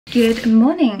Good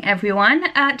morning everyone.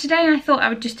 Today I thought I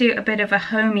would just do a bit of a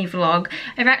homey vlog.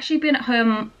 I've actually been at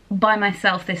home by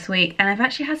myself this week and I've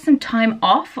actually had some time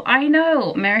off. I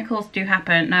know, miracles do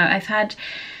happen. No, I've had,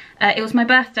 it was my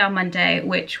birthday on Monday,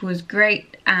 which was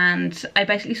great, and I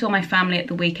basically saw my family at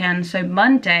the weekend. So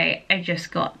Monday I just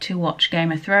got to watch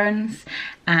Game of Thrones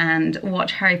and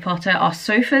watch Harry Potter. Our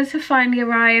sofas have finally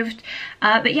arrived.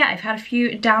 But yeah, I've had a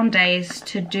few down days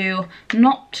to do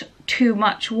not too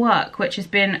much work, which has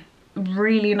been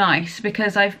really nice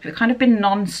because I've kind of been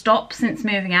non-stop since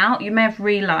moving out. You may have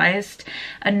realized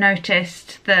and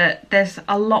noticed that there's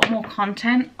a lot more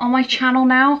content on my channel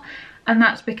now, and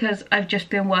that's because I've just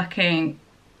been working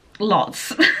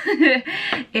lots.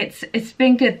 It's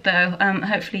been good though.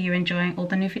 Hopefully you're enjoying all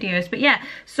the new videos. But yeah,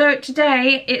 so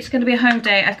today it's going to be a home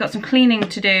day. I've got some cleaning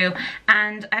to do,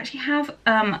 and I actually have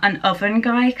an oven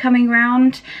guy coming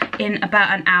round in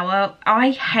about an hour. I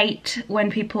hate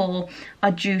when people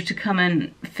are due to come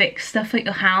and fix stuff at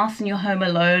your house and you're home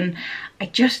alone. I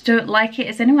just don't like it.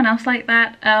 Is anyone else like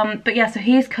that? But yeah, so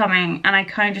he's coming and I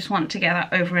kind of just want to get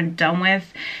that over and done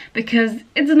with because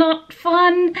it's not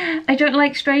fun. I don't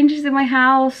like strangers in my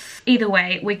house. Either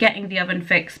way, we're getting the oven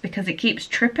fixed because it keeps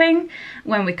tripping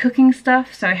when we're cooking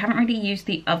stuff. So I haven't really used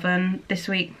the oven this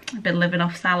week. I've been living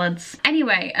off salads.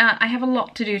 Anyway, I have a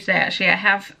lot to do today actually. I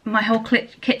have my whole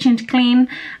kitchen to clean.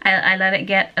 I let it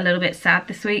get a little bit sad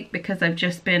this week because I've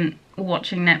just been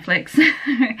watching Netflix.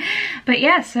 But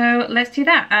yeah, so let's do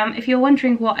that. If you're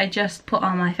wondering what I just put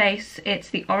on my face, it's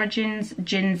the Origins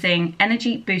Ginseng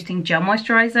Energy Boosting Gel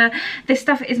Moisturizer. This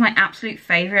stuff is my absolute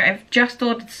favorite. I've just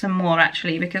ordered some more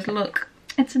actually because look,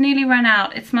 it's nearly run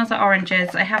out. It smells like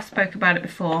oranges. I have spoke about it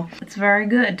before. It's very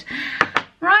good.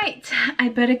 Right, I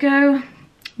better go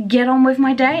get on with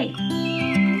my day.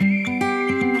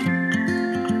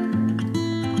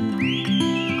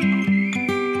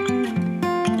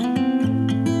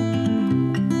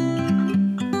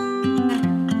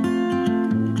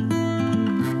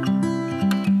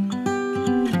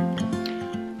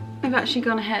 I've actually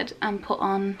gone ahead and put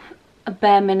on a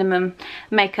bare minimum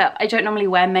makeup. I don't normally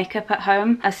wear makeup at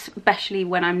home, especially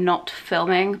when I'm not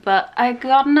filming, but I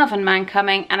got an oven man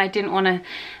coming and I didn't want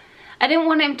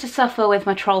him to suffer with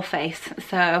my troll face,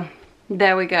 so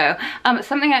there we go.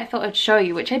 Something I thought I'd show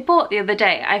you, which I bought the other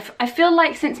day. I feel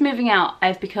like since moving out,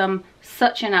 I've become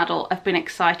such an adult. I've been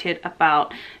excited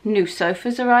about new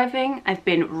sofas arriving. I've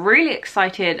been really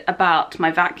excited about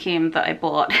my vacuum that I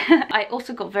bought. I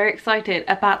also got very excited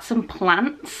about some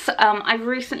plants. I've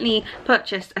recently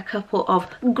purchased a couple of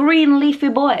green leafy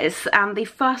boys, and the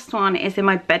first one is in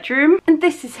my bedroom, and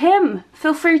this is him.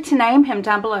 Feel free to name him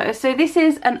down below. So this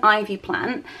is an ivy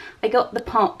plant. I got the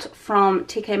pot from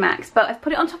TK Maxx, but I've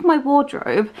put it on top of my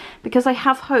wardrobe because I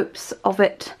have hopes of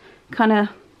it kind of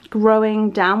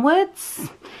growing downwards.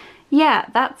 Yeah,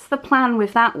 that's the plan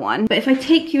with that one. But if I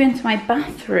take you into my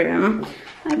bathroom,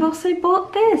 I've also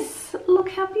bought this.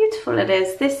 Look how beautiful it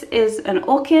is. This is an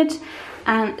orchid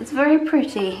and it's very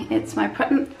pretty. It's my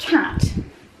cat.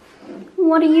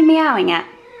 What are you meowing at?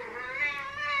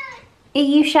 Are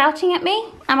you shouting at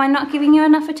me? Am I not giving you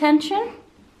enough attention?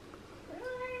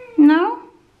 No?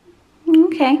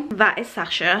 Okay. That is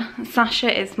Sasha.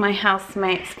 Sasha is my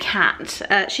housemate's cat.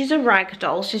 She's a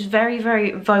ragdoll. She's very,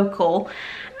 very vocal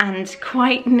and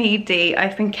quite needy.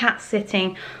 I've been cat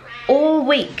sitting all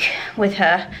week with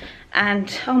her,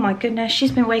 and oh my goodness,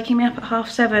 she's been waking me up at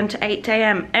 7:30 to 8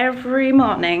 AM every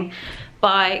morning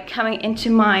by coming into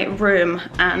my room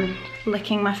and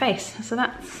licking my face. So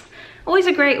that's always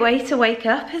a great way to wake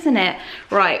up, isn't it?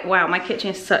 Right, wow, my kitchen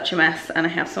is such a mess and I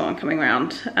have someone coming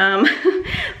around.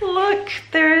 Look,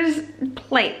 there's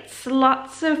plates,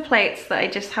 lots of plates that I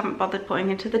just haven't bothered putting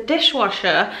into the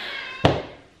dishwasher.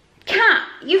 Cat,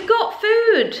 you've got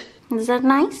food. Is that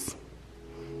nice?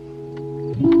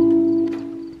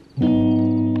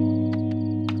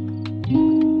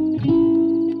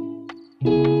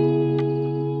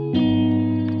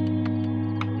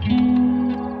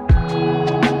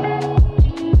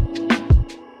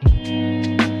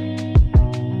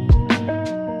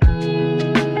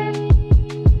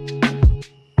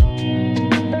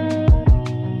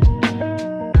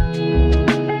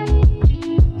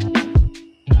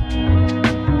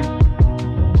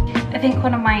 I think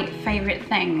one of my favourite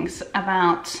things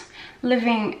about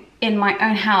living in my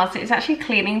own house is actually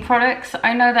cleaning products.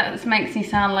 I know that this makes me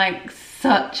sound like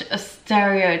such a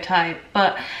stereotype,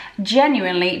 but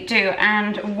genuinely do.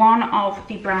 And one of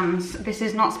the brands, this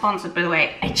is not sponsored by the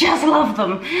way, I just love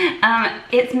them,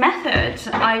 it's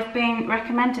Method. I've been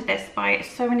recommended this by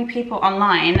so many people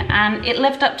online and it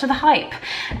lived up to the hype.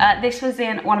 This was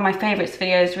in one of my favorites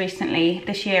videos recently,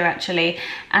 this year actually,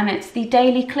 and it's the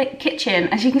Daily Click Kitchen.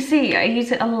 As you can see, I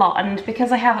use it a lot, and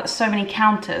because I have so many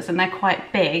counters and they're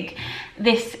quite big,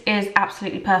 this is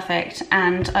absolutely perfect.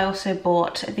 And I also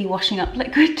bought the washing up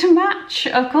liquid to match.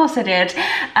 Of course I did.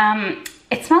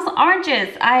 It smells like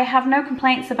oranges. I have no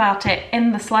complaints about it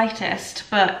in the slightest,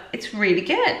 but it's really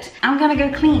good. I'm gonna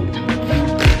go clean.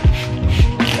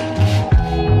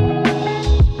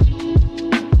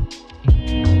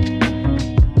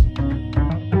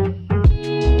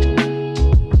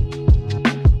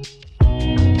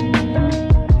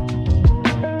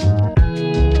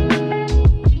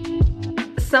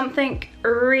 Something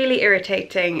really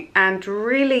irritating and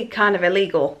really kind of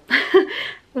illegal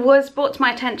was brought to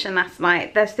my attention last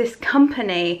night. There's this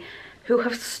company who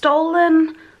have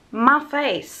stolen my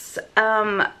face.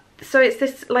 So it's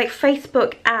this like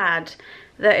Facebook ad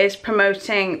that is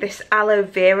promoting this aloe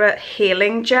vera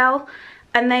healing gel,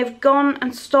 and they've gone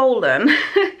and stolen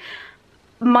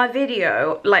my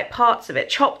video, like parts of it,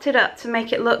 chopped it up to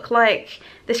make it look like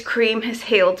this cream has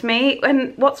healed me.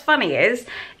 And what's funny is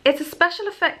it's a special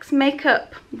effects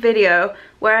makeup video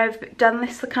where I've done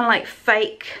this kind of like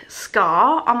fake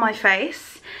scar on my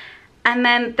face, and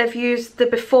then they've used the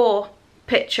before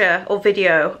picture or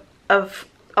video of,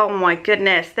 oh my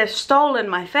goodness, they've stolen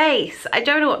my face. I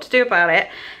don't know what to do about it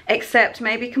except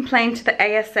maybe complain to the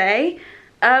ASA.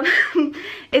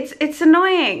 It's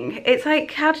annoying. It's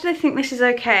like, how do they think this is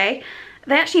okay?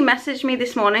 They actually messaged me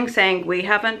this morning saying, we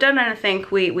haven't done anything,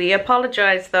 we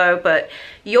apologize though, but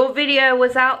your video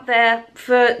was out there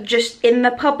for just in the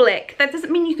public. That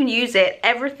doesn't mean you can use it.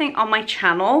 Everything on my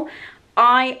channel,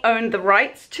 I own the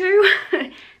rights to.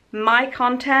 My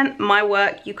content, my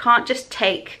work. You can't just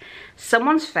take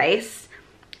someone's face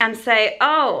and say,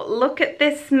 oh, look at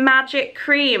this magic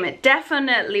cream, it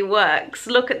definitely works.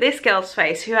 Look at this girl's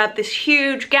face who had this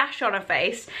huge gash on her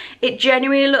face. It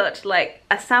genuinely looked like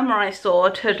a samurai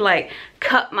sword had like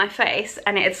cut my face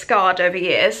and it had scarred over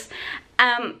years.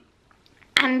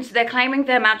 And they're claiming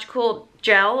their magical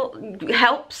gel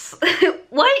helps.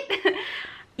 What?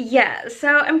 Yeah,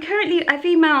 so I've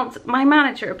emailed my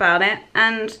manager about it,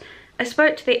 and I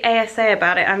spoke to the ASA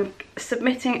about it. I'm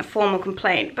submitting a formal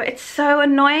complaint, but it's so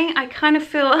annoying. I kind of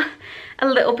feel a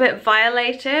little bit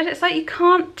violated. It's like, you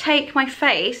can't take my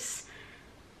face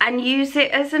and use it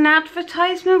as an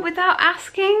advertisement without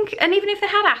asking. And even if they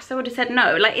had asked, I would have said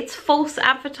no. Like, it's false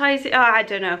advertising. Oh, I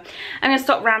don't know. I'm gonna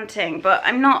stop ranting, but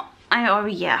I'm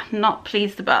not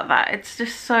pleased about that. It's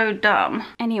just so dumb.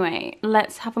 Anyway,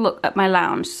 let's have a look at my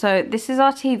lounge. So this is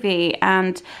our TV,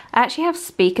 and I actually have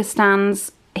speaker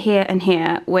stands here and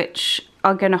here, which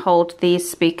are going to hold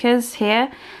these speakers here.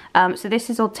 So this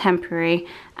is all temporary,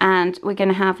 and we're going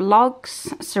to have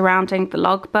logs surrounding the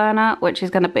log burner, which is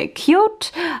going to be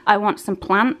cute. I want some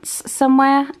plants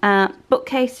somewhere.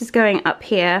 Bookcase is going up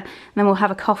here, and then we'll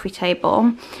have a coffee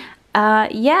table.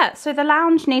 Yeah, so the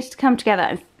lounge needs to come together.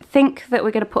 I think that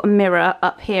we're going to put a mirror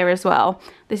up here as well.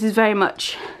 This is very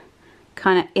much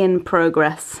kind of in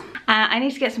progress. I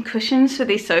need to get some cushions for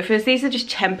these sofas. These are just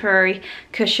temporary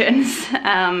cushions.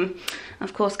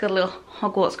 Of course, got a little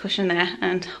Hogwarts cushion there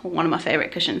and one of my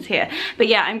favorite cushions here. But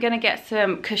yeah, I'm gonna get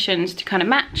some cushions to kind of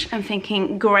match. I'm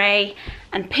thinking gray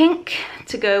and pink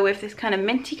to go with this kind of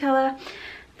minty color.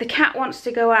 The cat wants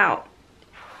to go out.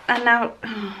 And now,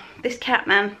 oh, this cat,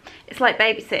 man, it's like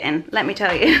babysitting, let me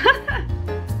tell you.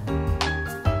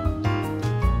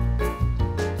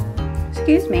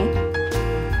 Excuse me.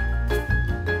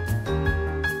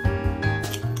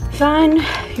 Fine,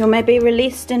 you may be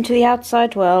released into the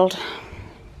outside world.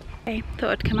 I thought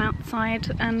I'd come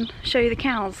outside and show you the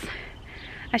cows.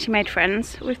 I actually made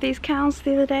friends with these cows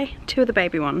the other day, 2 of the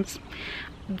baby ones.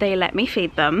 They let me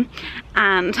feed them,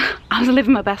 and I was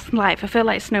living my best life. I feel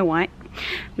like Snow White,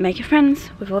 making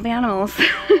friends with all the animals.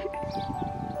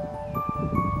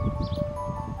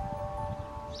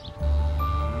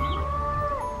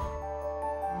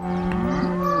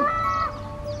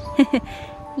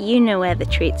 You know where the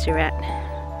treats are at.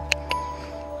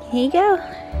 Here you go.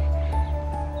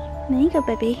 There you go,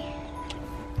 baby.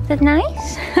 Is that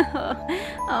nice?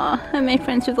 Oh, I made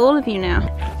friends with all of you now.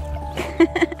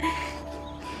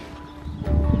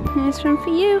 Here's one for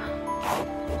you.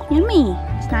 Yummy.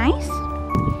 It's nice.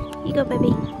 Here you go,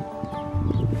 baby.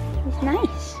 It's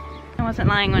nice. I wasn't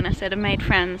lying when I said I made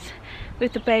friends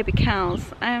with the baby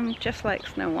cows. I am just like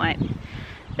Snow White.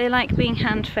 They like being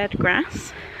hand-fed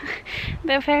grass.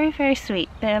 They're very, very sweet.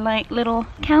 They're like little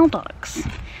cow dogs.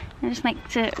 I just like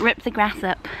to rip the grass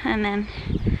up and then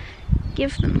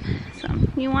give them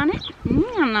some. You want it?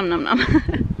 Nom nom nom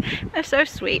nom. They're so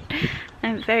sweet.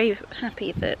 I'm very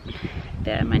happy that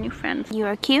they're my new friends. You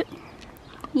are cute.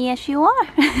 Yes, you are.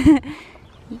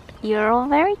 You're all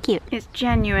very cute. It's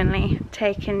genuinely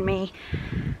taken me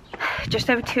just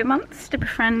over 2 months to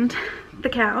befriend the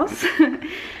cows.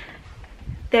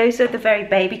 Those are the very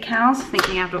baby cows.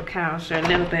 Thinking adult cows are a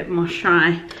little bit more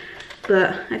shy,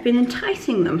 but I've been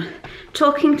enticing them,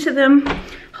 talking to them,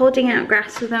 holding out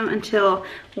grass with them until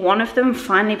one of them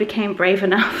finally became brave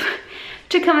enough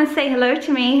to come and say hello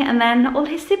to me, and then all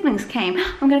his siblings came.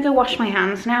 I'm gonna go wash my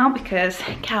hands now because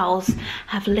cows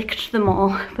have licked them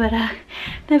all, but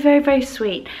they're very, very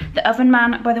sweet. The oven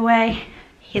man, by the way,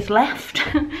 he's left,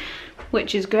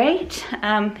 which is great.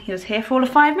 He was here for all of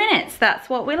 5 minutes. That's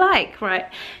what we like. Right,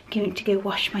 I'm going to go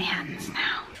wash my hands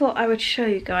now. Thought I would show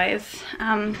you guys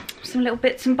some little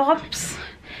bits and bobs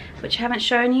which I haven't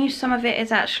shown you. Some of it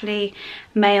is actually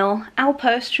mail I'll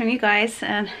post from you guys,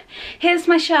 and here's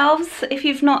my shelves. If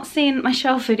you've not seen my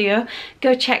shelf video,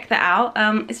 go check that out.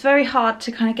 It's very hard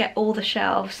to kind of get all the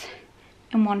shelves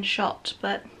in one shot,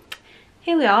 but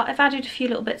here we are. I've added a few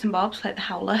little bits and bobs like the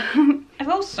howler. I've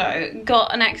also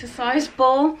got an exercise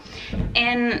ball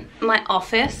in my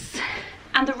office,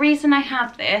 and the reason I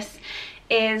have this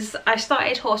is I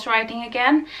started horse riding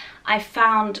again. I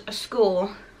found a school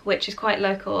which is quite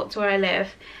local to where I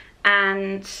live,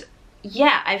 and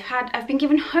yeah, I've been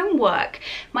given homework.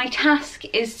 My task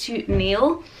is to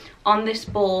kneel on this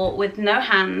ball with no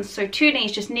hands, so 2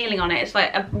 knees just kneeling on it. It's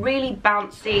like a really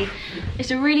bouncy, it's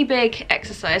a really big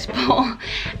exercise ball,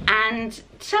 and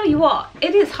tell you what,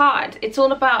 it is hard. It's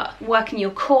all about working your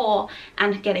core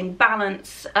and getting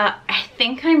balance. I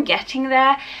think I'm getting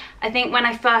there. I think when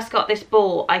I first got this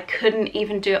ball, I couldn't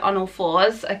even do it on all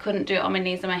fours. I couldn't do it on my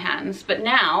knees and my hands, but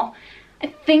now I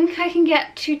think I can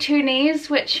get to 2 knees,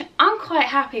 which I'm quite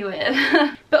happy with.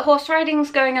 But horse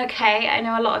riding's going okay. I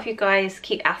know a lot of you guys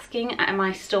keep asking, am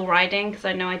I still riding? Because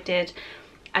I know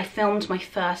I filmed my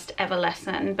first ever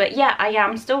lesson. But yeah, I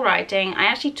am still riding. I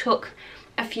actually took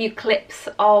a few clips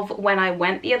of when I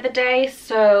went the other day,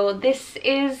 so this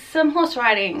is some horse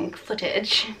riding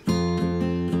footage.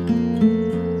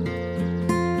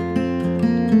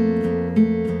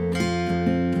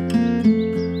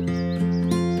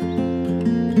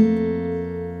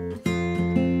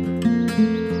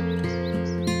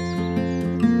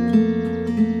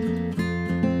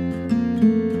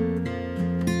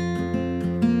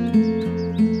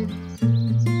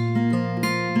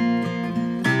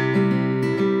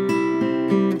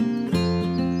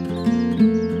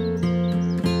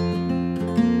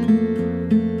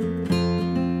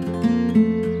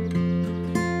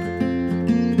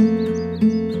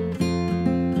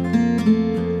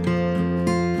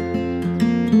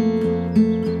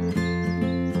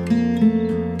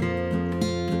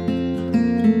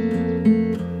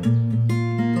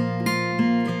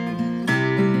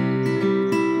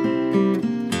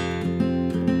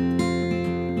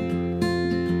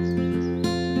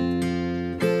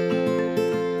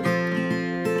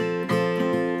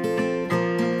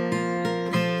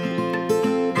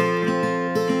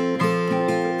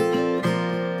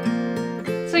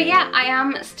 Yeah, I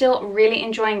am still really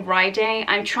enjoying riding.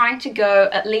 I'm trying to go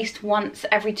at least once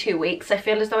every 2 weeks. I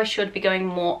feel as though I should be going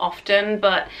more often,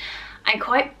 but I'm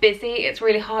quite busy. It's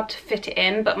really hard to fit it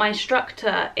in, but my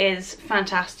instructor is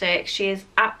fantastic. She is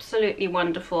absolutely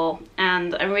wonderful,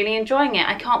 and I'm really enjoying it.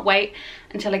 I can't wait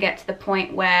until I get to the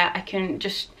point where I can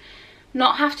just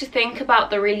not have to think about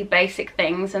the really basic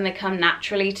things and they come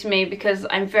naturally to me, because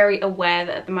I'm very aware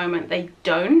that at the moment they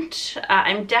don't.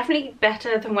 I'm definitely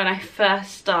better than when I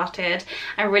first started.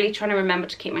 I'm really trying to remember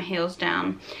to keep my heels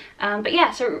down. But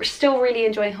yeah, so still really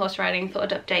enjoying horse riding.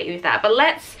 Thought I'd update you with that. But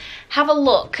let's have a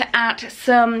look at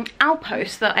some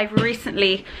outposts that I've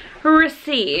recently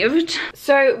received.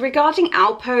 So regarding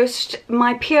outpost,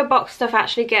 my PO box stuff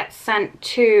actually gets sent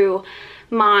to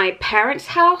my parents'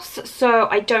 house, so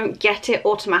I don't get it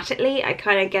automatically. I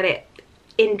kind of get it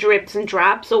in dribs and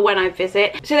drabs, or when I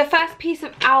visit. So the first piece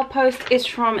of outpost is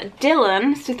from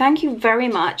Dylan, so thank you very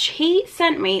much. He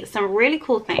sent me some really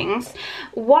cool things.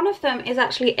 One of them is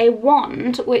actually a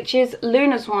wand, which is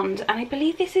Luna's wand, and I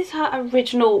believe this is her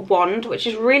original wand, which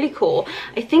is really cool.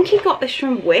 I think he got this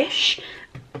from Wish,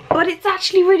 but it's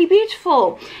actually really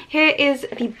beautiful. Here is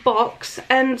the box,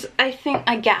 and I think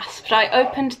I gasped. I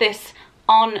opened this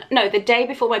on, no, the day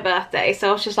before my birthday, so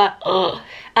I was just like, ugh.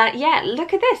 Yeah,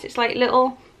 look at this. It's like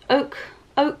little oak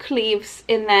oak leaves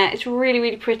in there. It's really,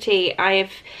 really pretty.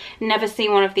 I've never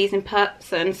seen one of these in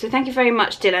person, so thank you very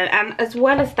much, Dylan. And as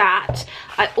well as that,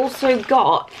 I also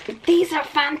got, these are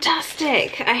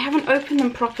fantastic. I haven't opened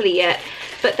them properly yet,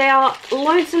 but they are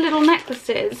loads of little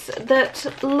necklaces that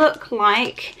look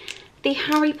like the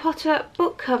Harry Potter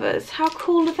book covers. How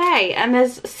cool are they? And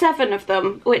there's 7 of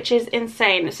them, which is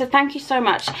insane. So thank you so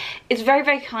much. It's very,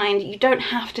 very kind. You don't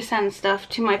have to send stuff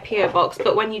to my PO box,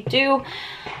 but when you do,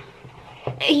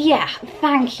 yeah,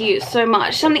 thank you so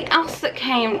much. Something else that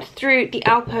came through the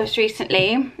outpost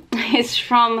recently is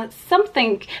from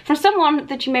someone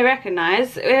that you may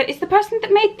recognize. It's the person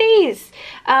that made these.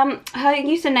 Her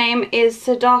username is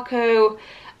Sadako.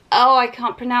 Oh, I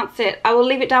can't pronounce it. I will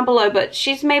leave it down below, but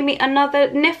she's made me another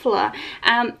niffler.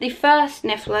 The first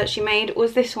niffler she made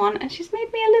was this one, and she's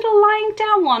made me a little lying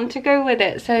down one to go with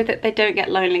it so that they don't get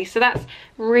lonely. So that's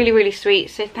really, really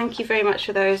sweet. So thank you very much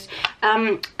for those.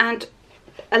 And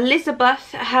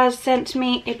Elizabeth has sent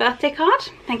me a birthday card.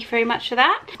 Thank you very much for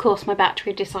that. Of course, my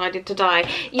battery decided to die.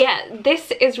 Yeah,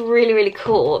 this is really, really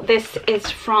cool. This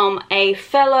is from a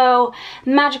fellow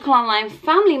Magical Online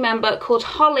family member called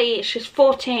Holly. She's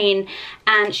 14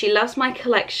 and she loves my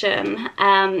collection.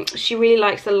 She really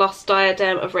likes the Lost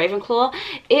Diadem of Ravenclaw.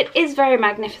 It is very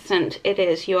magnificent. It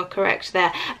is, you are correct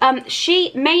there.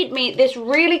 She made me this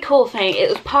really cool thing. It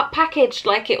was packaged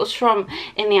like it was from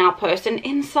in the outpost, and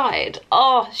inside,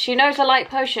 oh, she knows I like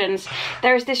potions.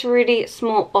 There is this really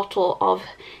small bottle of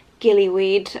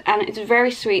gillyweed and it's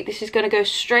very sweet. This is going to go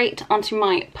straight onto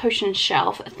my potion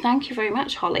shelf. Thank you very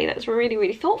much, Holly. That's really,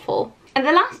 really thoughtful. And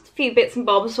the last few bits and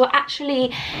bobs were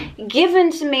actually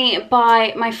given to me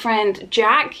by my friend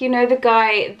Jack, you know, the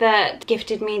guy that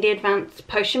gifted me the advanced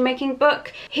potion making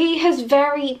book. He has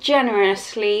very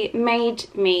generously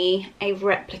made me a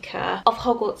replica of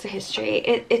Hogwarts: A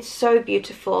History. It's so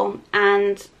beautiful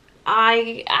and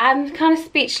I'm kind of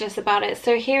speechless about it.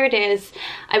 So here it is.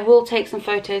 I will take some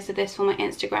photos of this for my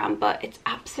Instagram, but it's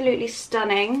absolutely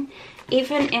stunning.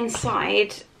 Even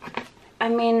inside, I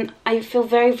mean, I feel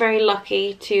very, very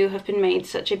lucky to have been made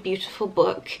such a beautiful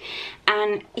book.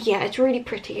 And yeah, it's really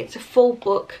pretty. It's a full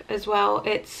book as well.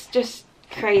 It's just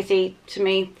crazy to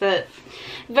me, but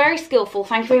very skillful.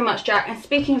 Thank you very much, Jack. And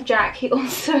speaking of Jack, he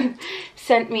also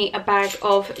sent me a bag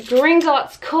of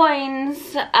Gringotts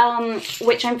coins,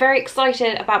 which I'm very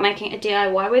excited about making a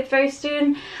DIY with very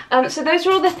soon. So those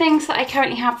are all the things that I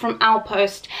currently have from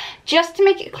Outpost. Just to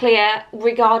make it clear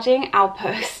regarding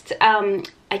Outpost,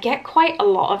 I get quite a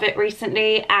lot of it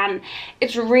recently and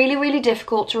it's really, really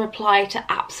difficult to reply to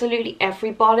absolutely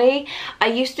everybody. I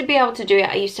used to be able to do it.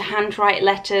 I used to handwrite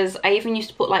letters. I even used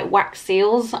to put like wax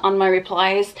seals on my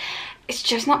replies. It's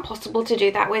just not possible to do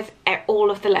that with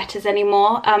all of the letters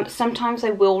anymore. Sometimes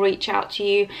I will reach out to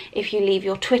you if you leave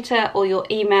your Twitter or your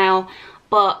email,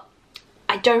 but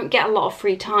I don't get a lot of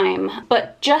free time.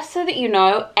 But just so that you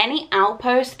know, any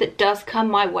Outpost that does come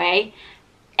my way,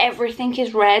 everything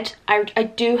is read. I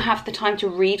do have the time to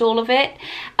read all of it.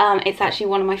 It's actually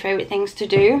one of my favorite things to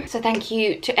do. So thank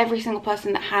you to every single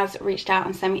person that has reached out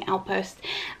and sent me Outpost.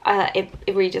 It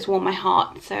really just warmed my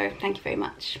heart, so thank you very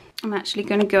much. I'm actually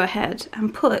going to go ahead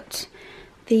and put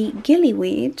the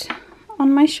gillyweed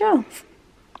on my shelf.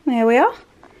 There we are.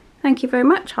 Thank you very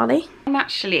much, Holly. I'm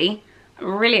actually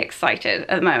really excited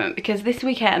at the moment because this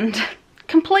weekend,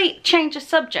 complete change of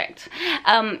subject.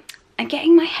 I'm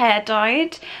getting my hair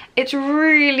dyed. It's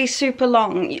really super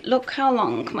long. Look how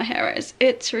long my hair is.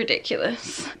 It's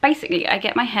ridiculous. Basically, I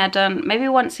get my hair done maybe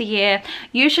once a year.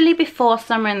 Usually before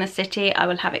summer in the city, I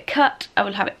will have it cut, I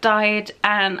will have it dyed,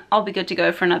 and I'll be good to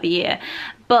go for another year.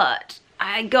 But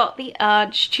I got the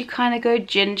urge to kind of go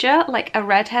ginger, like a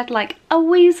redhead, like a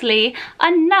Weasley,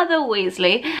 another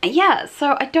Weasley. Yeah,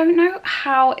 so I don't know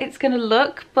how it's gonna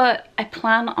look, but I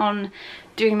plan on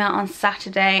doing that on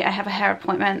Saturday. I have a hair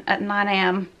appointment at 9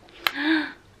 AM.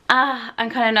 I'm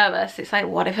kind of nervous. It's like,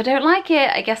 what if I don't like it?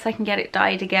 I guess I can get it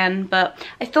dyed again, but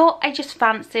I thought I just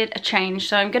fancied a change,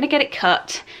 so I'm gonna get it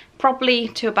cut, probably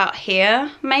to about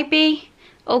here, maybe.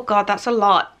 Oh god, that's a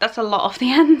lot. That's a lot off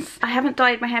the ends. I haven't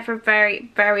dyed my hair for a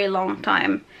very, very long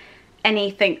time.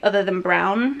 Anything other than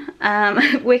brown.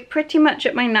 We're pretty much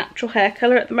at my natural hair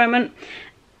colour at the moment.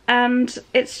 And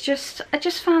it's just, I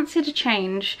just fancied a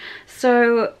change.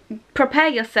 So prepare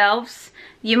yourselves.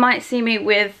 You might see me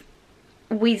with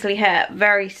Weasley hair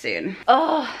very soon.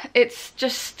 Oh, it's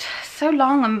just so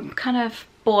long. I'm kind of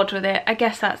bored with it. I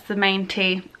guess that's the main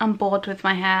tea. I'm bored with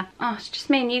my hair. Oh, it's just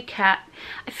me and you, Cat.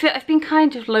 I feel I've been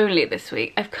kind of lonely this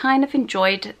week. I've kind of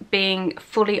enjoyed being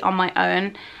fully on my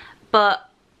own, but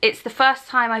it's the first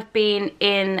time I've been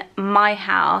in my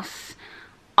house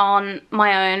on my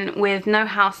own with no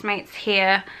housemates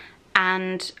here,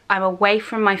 and I'm away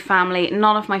from my family.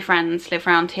 None of my friends live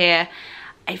around here.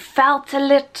 I felt a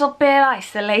little bit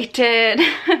isolated.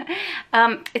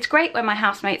 It's great when my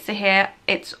housemates are here.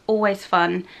 It's always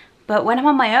fun. But when I'm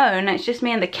on my own, it's just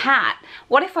me and the cat.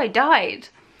 What if I died?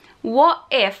 What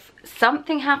if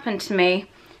something happened to me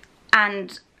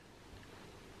and,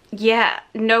 yeah,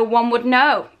 no one would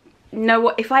know?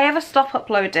 If I ever stop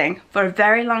uploading for a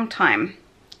very long time,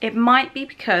 it might be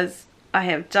because I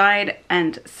have died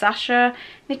and Sasha,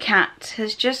 the cat,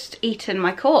 has just eaten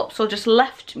my corpse or just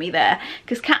left me there,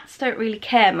 because cats don't really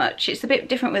care much. It's a bit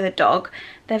different with a dog.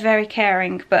 They're very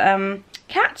caring, but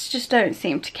cats just don't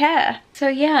seem to care. So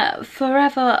yeah,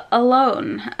 forever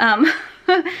alone.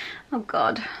 Oh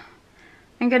God.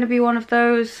 I'm gonna be one of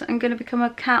those. I'm gonna become a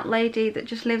cat lady that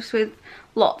just lives with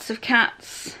lots of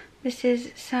cats. This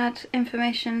is sad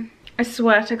information. I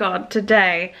swear to God,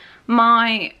 today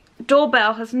my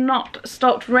doorbell has not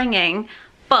stopped ringing,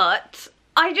 but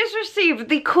I just received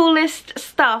the coolest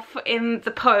stuff in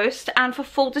the post, and for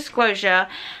full disclosure,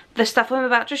 the stuff I'm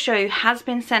about to show you has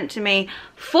been sent to me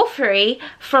for free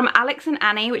from Alex and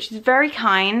Annie, which is very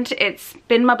kind. It's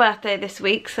been my birthday this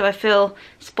week, so I feel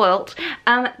spoilt.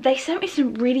 They sent me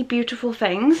some really beautiful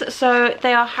things. So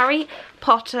they are Harry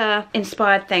Potter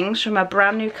inspired things from a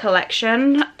brand new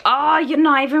collection. Oh, you're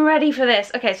not even ready for this.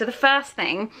 Okay, so the first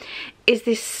thing is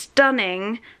this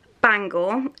stunning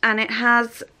bangle, and it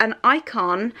has an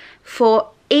icon for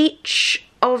each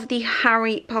of the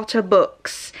Harry Potter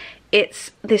books.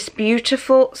 It's this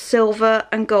beautiful silver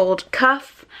and gold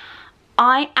cuff.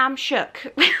 I am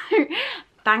shook.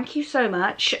 Thank you so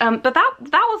much. But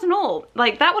that wasn't all.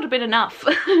 Like, that would have been enough.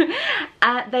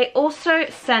 They also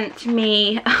sent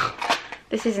me,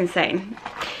 this is insane.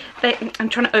 I'm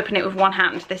trying to open it with one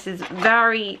hand. This is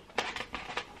very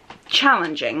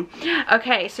challenging.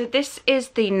 Okay, so this is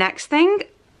the next thing.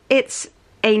 It's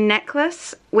a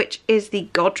necklace, which is the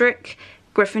Godric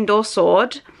Gryffindor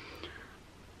sword.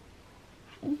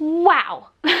 Wow,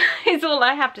 is all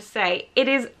I have to say. It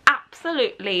is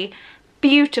absolutely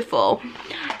beautiful.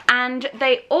 And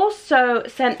they also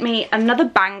sent me another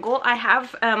bangle. I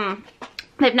have,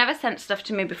 they've never sent stuff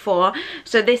to me before,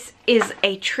 so this is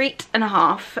a treat and a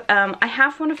half. I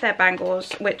have one of their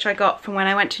bangles, which I got from when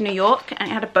I went to New York, and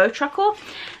it had a bow truckle.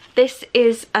 This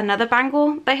is another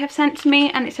bangle they have sent to me,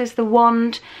 and it says the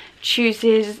wand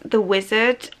chooses the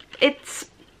wizard. It's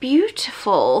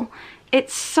beautiful.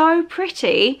 It's so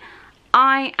pretty.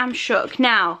 I am shook.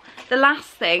 Now, the last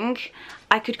thing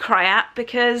I could cry at,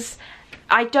 because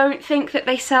I don't think that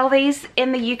they sell these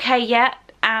in the UK yet,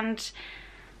 and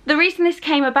the reason this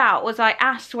came about was I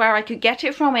asked where I could get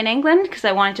it from in England because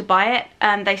I wanted to buy it,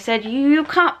 and they said you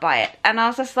can't buy it, and I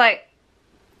was just like,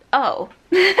 oh,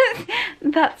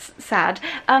 that's sad.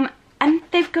 And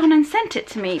they've gone and sent it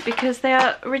to me because they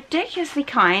are ridiculously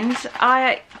kind.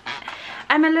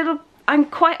 I'm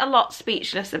quite a lot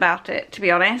speechless about it, to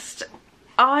be honest.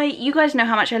 You guys know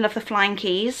how much I love the flying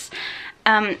keys,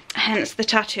 hence the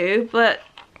tattoo, but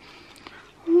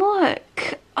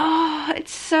look, oh,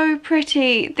 it's so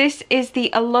pretty. This is the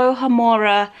Aloha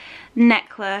Mora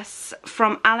necklace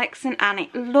from Alex and Annie.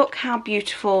 Look how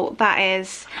beautiful that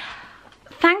is.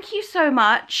 Thank you so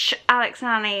much, Alex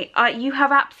and Annie. You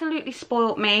have absolutely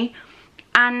spoilt me,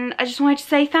 and I just wanted to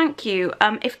say thank you.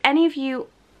 If any of you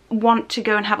want to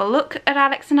go and have a look at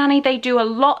Alex and Annie, they do a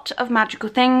lot of magical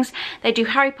things. They do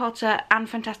Harry Potter and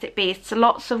Fantastic Beasts,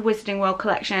 lots of Wizarding World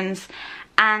collections,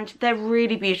 and they're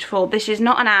really beautiful. This is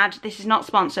not an ad, this is not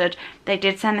sponsored. They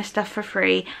did send this stuff for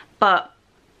free, but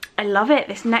I love it.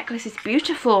 This necklace is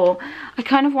beautiful. I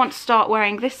kind of want to start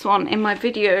wearing this one in my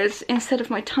videos instead of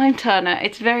my time turner.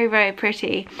 It's very, very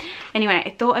pretty. Anyway, I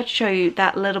thought I'd show you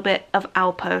that little bit of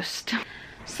our post.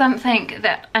 Something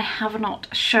that I have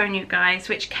not shown you guys,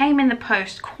 which came in the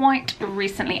post quite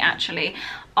recently actually,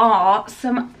 are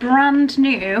some brand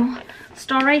new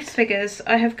Star Race figures.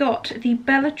 I have got the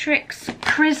Bellatrix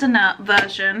prisoner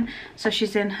version, so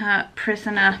she's in her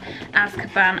prisoner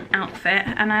Azkaban outfit,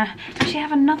 and I actually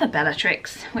have another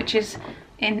Bellatrix, which is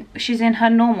she's in her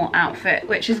normal outfit,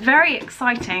 which is very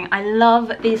exciting. I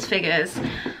love these figures.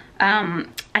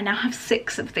 I now have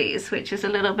 6 of these, which is a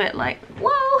little bit like,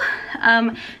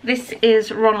 whoa. This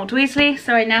is Ronald Weasley,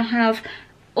 so I now have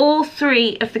all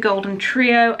 3 of the Golden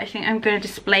Trio. I think I'm going to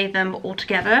display them all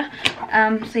together.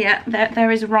 So yeah,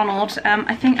 there is Ronald.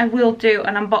 I think I will do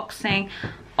an unboxing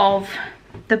of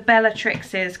the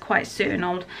Bellatrixes quite soon.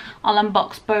 I'll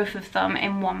unbox both of them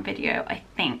in one video, I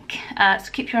think.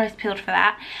 So keep your eyes peeled for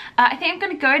that. I think I'm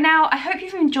going to go now. I hope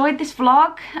you've enjoyed this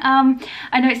vlog.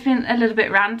 I know it's been a little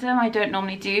bit random. I don't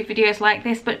normally do videos like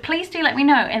this, but please do let me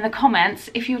know in the comments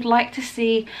if you'd like to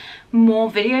see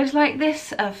more videos like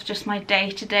this of just my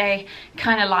day-to-day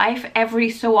kind of life every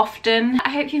so often.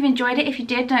 I hope you've enjoyed it. If you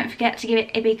did, don't forget to give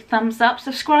it a big thumbs up.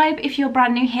 Subscribe if you're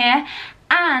brand new here.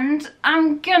 And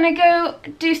I'm gonna go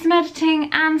do some editing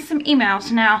and some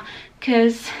emails now,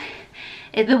 because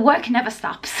the work never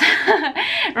stops.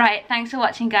 Right, thanks for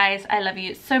watching, guys. I love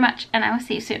you so much, and I will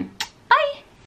see you soon. Bye!